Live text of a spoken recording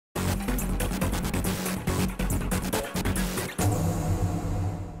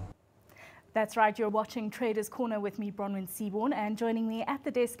That's right, you're watching Traders Corner with me, Bronwyn Seaborn, and joining me at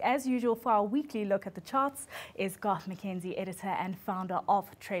the desk as usual for our weekly look at the charts is Garth McKenzie, editor and founder of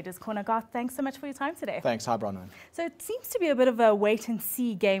Traders Corner. Garth, thanks so much for your time today. Thanks. Hi, Bronwyn. So it seems to be a bit of a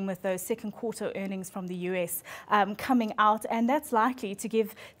wait-and-see game with those second quarter earnings from the US coming out, and that's likely to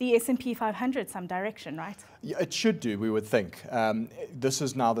give the S&P 500 some direction, right? Yeah, it should do, we would think. This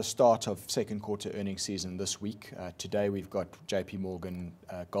is now the start of second quarter earnings season this week. Today we've got JP Morgan,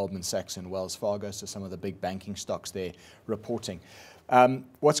 Goldman Sachs and Wells Fargo, so some of the big banking stocks there reporting.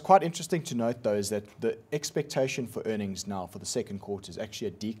 What's quite interesting to note, though, is that the expectation for earnings now for the second quarter is actually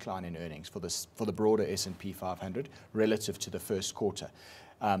a decline in earnings for the broader S&P 500 relative to the first quarter.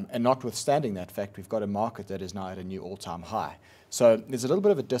 And notwithstanding that fact, we've got a market that is now at a new all-time high. So there's a little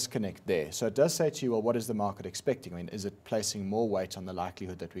bit of a disconnect there. So it does say to you, well, what is the market expecting? I mean, is it placing more weight on the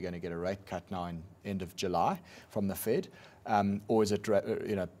likelihood that we're going to get a rate cut now in end of July from the Fed? Or is it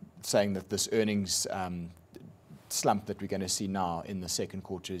saying that this earnings slump that we're going to see now in the second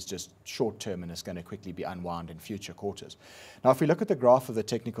quarter is just short-term and is going to quickly be unwound in future quarters? Now, if we look at the graph of the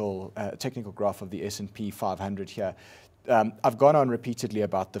technical graph of the S&P 500 here, I've gone on repeatedly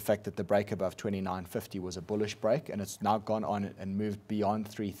about the fact that the break above 2950 was a bullish break, and it's now gone on and moved beyond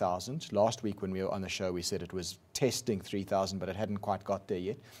 3,000. Last week when we were on the show, we said it was testing 3,000, but it hadn't quite got there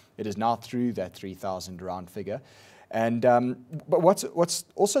yet. It is now through that 3,000 round figure. And but what's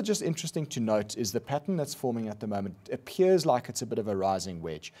also just interesting to note is the pattern that's forming at the moment appears like it's a bit of a rising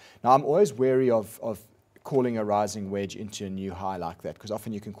wedge. Now, I'm always wary of calling a rising wedge into a new high like that, because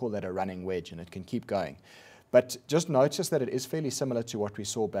often you can call that a running wedge and it can keep going. But just notice that it is fairly similar to what we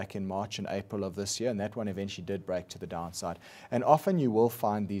saw back in March and April of this year, and that one eventually did break to the downside. And often you will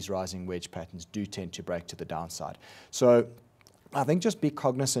find these rising wedge patterns do tend to break to the downside. So I think just be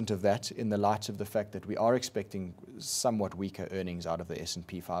cognizant of that in the light of the fact that we are expecting somewhat weaker earnings out of the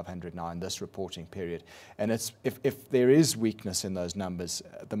S&P 500 now in this reporting period. And if there is weakness in those numbers,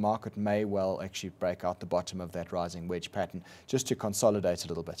 the market may well actually break out the bottom of that rising wedge pattern just to consolidate a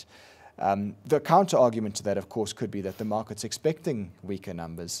little bit. The counter argument to that, of course, could be that the market's expecting weaker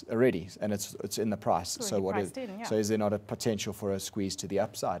numbers already, and it's in the price. So so is there not a potential for a squeeze to the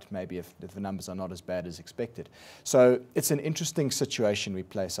upside, maybe if the numbers are not as bad as expected? So it's an interesting situation we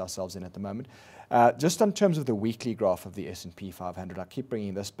place ourselves in at the moment. Just in terms of the weekly graph of the S&P 500, I keep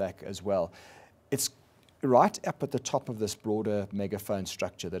bringing this back as well. It's right up at the top of this broader megaphone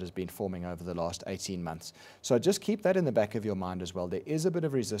structure that has been forming over the last 18 months. So just keep that in the back of your mind as well. There is a bit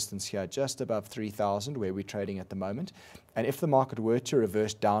of resistance here just above 3,000 where we're trading at the moment. And if the market were to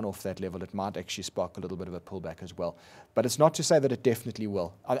reverse down off that level, it might actually spark a little bit of a pullback as well. But it's not to say that it definitely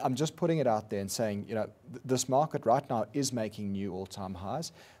will. I'm just putting it out there and saying, you know, this market right now is making new all-time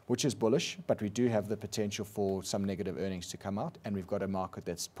highs, which is bullish, but we do have the potential for some negative earnings to come out, and we've got a market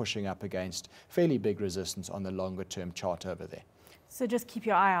that's pushing up against fairly big resistance on the longer-term chart over there. So just keep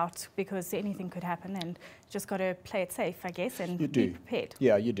your eye out, because anything could happen, and just got to play it safe, I guess, and be prepared.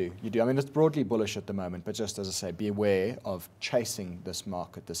 Yeah, you do. You do. I mean, it's broadly bullish at the moment, but just as I say, be aware of chasing this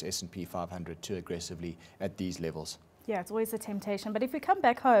market, this S&P 500, too aggressively at these levels. Yeah, it's always a temptation. But if we come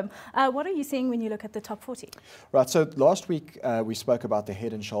back home, what are you seeing when you look at the top 40? Right, so last week we spoke about the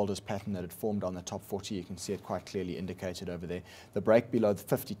head and shoulders pattern that had formed on the top 40. You can see it quite clearly indicated over there. The break below the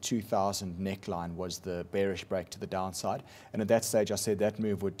 52,000 neckline was the bearish break to the downside. And at that stage, I said that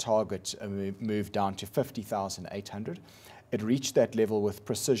move would target a move down to 50,800. It reached that level with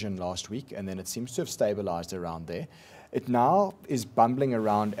precision last week, and then it seems to have stabilized around there. It now is bumbling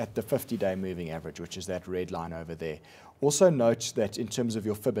around at the 50-day moving average, which is that red line over there. Also note that in terms of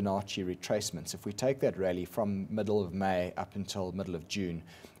your Fibonacci retracements, if we take that rally from middle of May up until middle of June,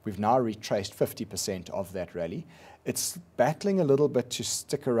 we've now retraced 50% of that rally. It's battling a little bit to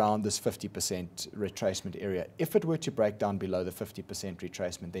stick around this 50% retracement area. If it were to break down below the 50%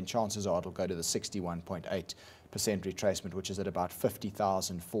 retracement, then chances are it'll go to the 61.8% retracement, which is at about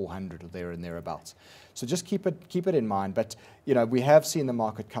 50,400 or there and thereabouts. So just keep it in mind. But you know, we have seen the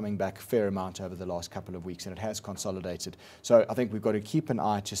market coming back a fair amount over the last couple of weeks, and it has consolidated. So I think we've got to keep an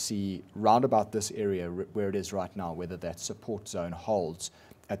eye to see round about this area where it is right now, whether that support zone holds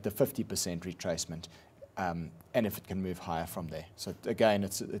at the 50% retracement. And if it can move higher from there. So again,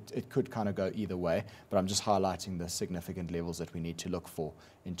 it could kind of go either way, but I'm just highlighting the significant levels that we need to look for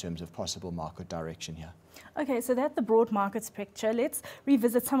in terms of possible market direction here. Okay, so that's the broad markets picture. Let's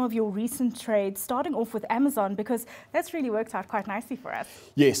revisit some of your recent trades, starting off with Amazon, because that's really worked out quite nicely for us.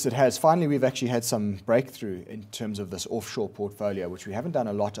 Yes, it has. Finally, we've actually had some breakthrough in terms of this offshore portfolio, which we haven't done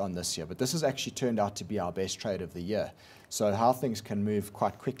a lot on this year, but this has actually turned out to be our best trade of the year. So how things can move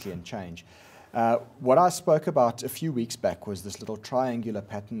quite quickly and change. What I spoke about a few weeks back was this little triangular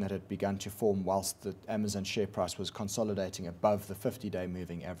pattern that had begun to form whilst the Amazon share price was consolidating above the 50-day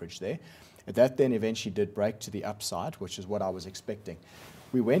moving average there. That then eventually did break to the upside, which is what I was expecting.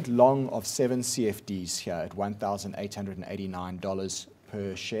 We went long of 7 CFDs here at $1,889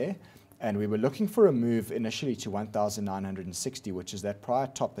 per share. And we were looking for a move initially to 1,960, which is that prior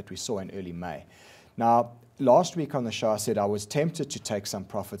top that we saw in early May. Now, last week on the show, I said I was tempted to take some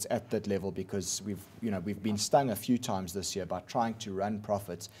profits at that level because we've been stung a few times this year by trying to run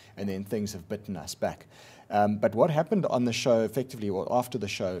profits, and then things have bitten us back. But what happened on the show, effectively, or after the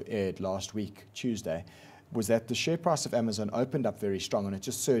show aired last week, Tuesday, was that the share price of Amazon opened up very strong, and it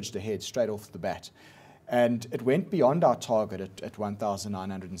just surged ahead straight off the bat. And it went beyond our target at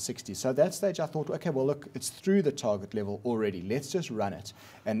 1,960. So at that stage, I thought, okay, well, look, it's through the target level already. Let's just run it.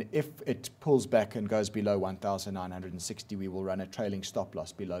 And if it pulls back and goes below 1,960, we will run a trailing stop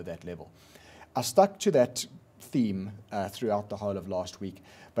loss below that level. I stuck to that theme throughout the whole of last week.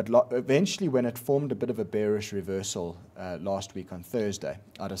 But eventually, when it formed a bit of a bearish reversal last week on Thursday,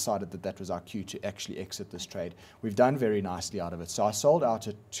 I decided that that was our cue to actually exit this trade. We've done very nicely out of it. So I sold out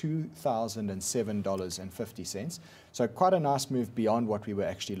at $2,007.50. So quite a nice move beyond what we were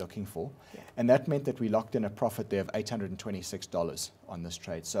actually looking for. Yeah. And that meant that we locked in a profit there of $826 on this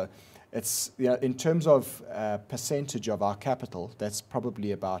trade. So it's, in terms of percentage of our capital, that's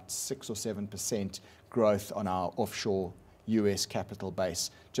probably about 6 or 7% growth on our offshore US capital base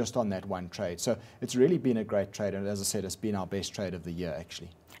just on that one trade. So it's really been a great trade, and as I said, it's been our best trade of the year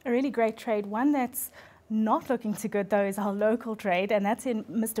actually. A really great trade. One that's not looking too good though is our local trade, and that's in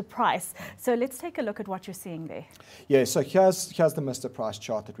Mr. Price. So let's take a look at what you're seeing there. Yeah, so here's the Mr. Price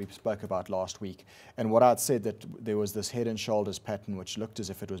chart that we spoke about last week, and what I'd said that there was this head and shoulders pattern which looked as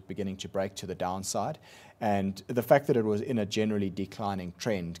if it was beginning to break to the downside, and the fact that it was in a generally declining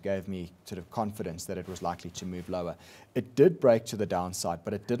trend gave me sort of confidence that it was likely to move lower. It did break to the downside,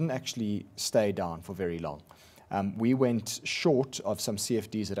 but it didn't actually stay down for very long. We went short of some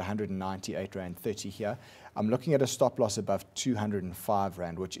CFDs at 198 Rand 30 here. I'm looking at a stop loss above 205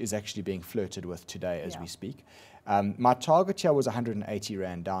 Rand, which is actually being flirted with today as we speak. My target here was 180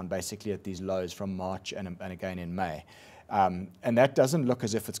 Rand down, basically at these lows from March and again in May. And that doesn't look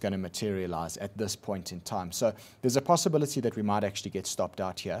as if it's going to materialize at this point in time. So there's a possibility that we might actually get stopped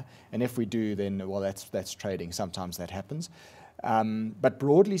out here. And if we do, then, well, that's trading. Sometimes that happens. But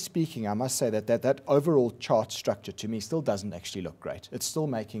broadly speaking, I must say that overall chart structure to me still doesn't actually look great. It's still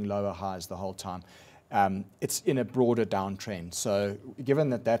making lower highs the whole time. It's in a broader downtrend. So given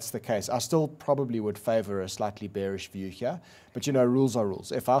that that's the case, I still probably would favor a slightly bearish view here. But, rules are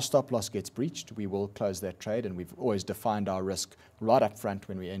rules. If our stop loss gets breached, we will close that trade. And we've always defined our risk right up front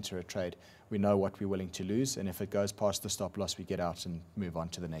when we enter a trade. We know what we're willing to lose. And if it goes past the stop loss, we get out and move on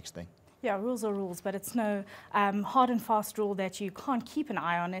to the next thing. Yeah, rules are rules, but it's no hard and fast rule that you can't keep an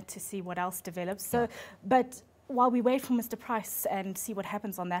eye on it to see what else develops. So, but while we wait for Mr. Price and see what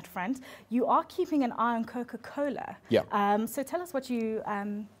happens on that front, you are keeping an eye on Coca-Cola. Yeah. So tell us what you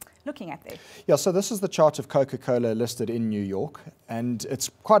looking at there. Yeah, so this is the chart of Coca-Cola listed in New York, and it's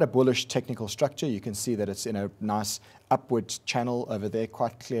quite a bullish technical structure. You can see that it's in a nice upward channel over there,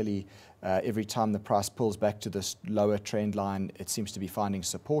 quite clearly. Every time the price pulls back to this lower trend line, it seems to be finding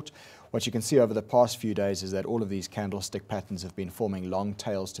support. What you can see over the past few days is that all of these candlestick patterns have been forming long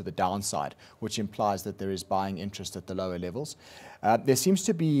tails to the downside, which implies that there is buying interest at the lower levels. There seems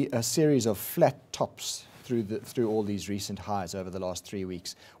to be a series of flat tops through all these recent highs over the last 3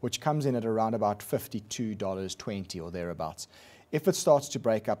 weeks, which comes in at around about $52.20 or thereabouts. If it starts to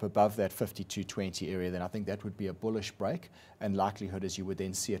break up above that 52.20 area, then I think that would be a bullish break, and likelihood is you would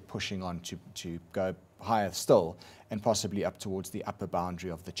then see it pushing on to go higher still and possibly up towards the upper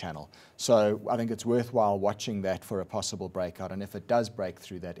boundary of the channel. So I think it's worthwhile watching that for a possible breakout, and if it does break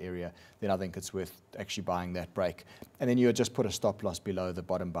through that area, then I think it's worth actually buying that break. And then you would just put a stop loss below the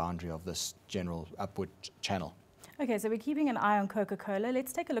bottom boundary of this general upward channel. Okay, so we're keeping an eye on Coca-Cola.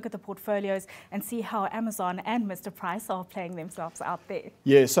 Let's take a look at the portfolios and see how Amazon and Mr. Price are playing themselves out there.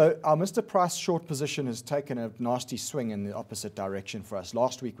 Yeah, so our Mr. Price short position has taken a nasty swing in the opposite direction for us.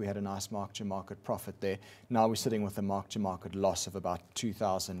 Last week we had a nice mark-to-market profit there. Now we're sitting with a mark-to-market loss of about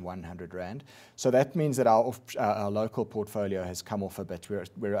 2,100 Rand. So that means that our local portfolio has come off a bit.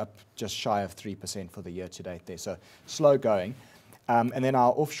 We're up just shy of 3% for the year to date there. So slow going. And then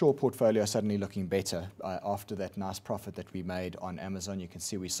our offshore portfolio is suddenly looking better after that nice profit that we made on Amazon. You can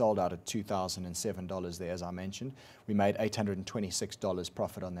see we sold out at $2,007 there, as I mentioned. We made $826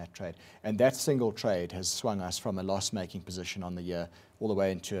 profit on that trade. And that single trade has swung us from a loss-making position on the year all the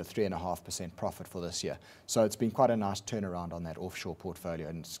way into a 3.5% profit for this year. So it's been quite a nice turnaround on that offshore portfolio,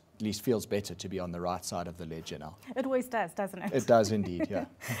 and at least feels better to be on the right side of the ledger now. It always does, doesn't it? It does indeed, yeah.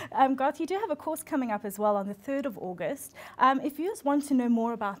 Garth, you do have a course coming up as well on the 3rd of August. If viewers want to know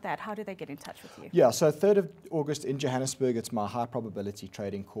more about that, how do they get in touch with you? Yeah, so 3rd of August in Johannesburg, it's my high probability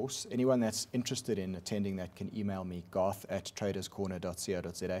trading course. Anyone that's interested in attending that can email me,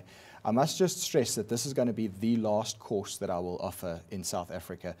 garth@traderscorner.co.za. I must just stress that this is going to be the last course that I will offer in South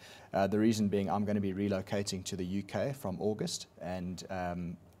Africa. The reason being I'm going to be relocating to the UK from August, and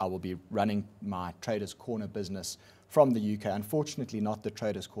I will be running my Traders Corner business from the UK. Unfortunately, not the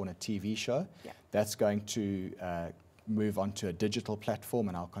Traders Corner TV show. Yeah. That's going to move on to a digital platform,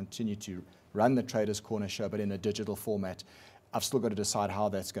 and I'll continue to run the Traders Corner show, but in a digital format. I've still got to decide how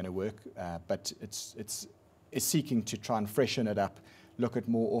that's going to work, but it's seeking to try and freshen it up, look at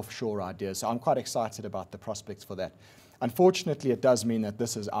more offshore ideas. So I'm quite excited about the prospects for that. Unfortunately, it does mean that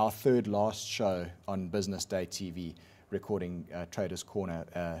this is our 3rd last show on Business Day TV, recording Traders Corner,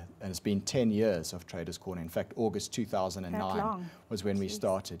 and it's been 10 years of Traders Corner. In fact, August 2009 was when we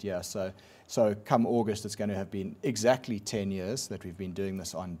started. Yeah, so come August, it's going to have been exactly 10 years that we've been doing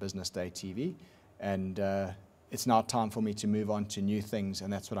this on Business Day TV, and it's now time for me to move on to new things,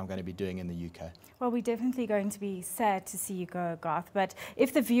 and that's what I'm going to be doing in the UK. Well, we're definitely going to be sad to see you go, Garth, but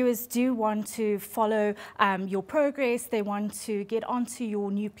if the viewers do want to follow your progress, they want to get onto your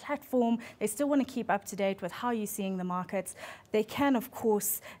new platform, they still want to keep up to date with how you're seeing the markets, they can, of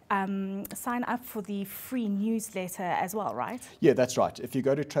course, sign up for the free newsletter as well, right? Yeah, that's right. If you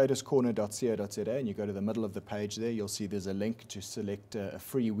go to traderscorner.co.za and you go to the middle of the page there, you'll see there's a link to select a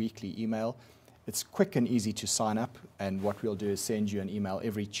free weekly email. It's quick and easy to sign up, and what we'll do is send you an email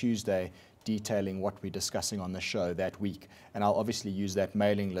every Tuesday detailing what we're discussing on the show that week. And I'll obviously use that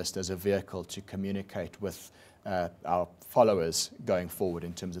mailing list as a vehicle to communicate with our followers going forward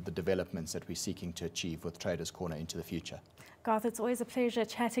in terms of the developments that we're seeking to achieve with Traders Corner into the future. Garth, it's always a pleasure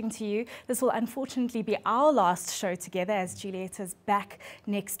chatting to you. This will unfortunately be our last show together, as Julieta's back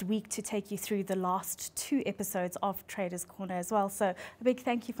next week to take you through the last 2 episodes of Traders Corner as well. So a big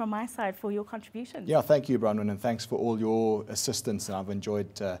thank you from my side for your contributions. Yeah, thank you, Bronwyn, and thanks for all your assistance. And I've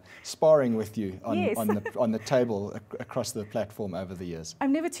enjoyed sparring with you on the table across the platform over the years.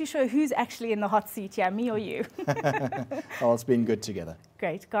 I'm never too sure who's actually in the hot seat here, me or you. Well, it's been good together.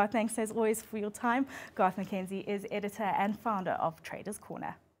 Great. Garth, thanks as always for your time. Garth McKenzie is editor and founder of Traders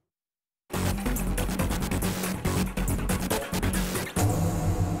Corner.